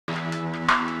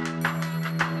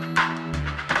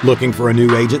Looking for a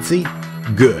new agency?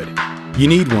 Good. You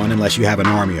need one unless you have an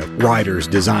army of writers,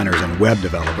 designers, and web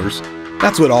developers.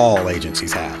 That's what all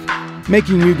agencies have.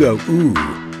 Making you go, ooh,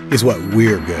 is what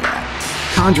we're good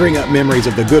at. Conjuring up memories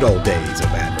of the good old days of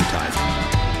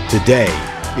advertising. Today,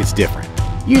 it's different.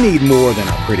 You need more than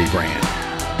a pretty brand.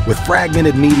 With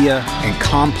fragmented media and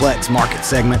complex market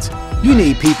segments, you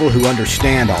need people who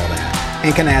understand all that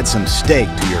and can add some steak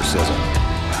to your sizzle.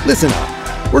 Listen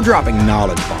up, we're dropping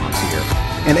knowledge bombs here.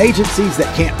 And agencies that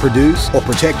can't produce or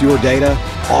protect your data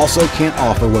also can't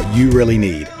offer what you really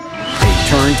need. A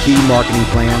turnkey marketing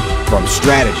plan from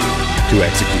strategy to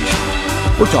execution.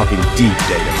 We're talking deep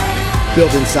data mining,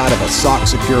 built inside of a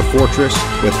SOC-secure fortress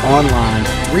with online,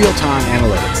 real-time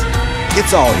analytics.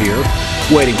 It's all here,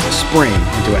 waiting to spring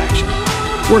into action.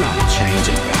 We're not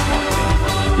changing that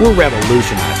marketing. We're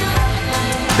revolutionizing it.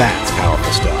 That's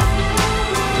powerful stuff.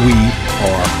 We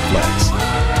are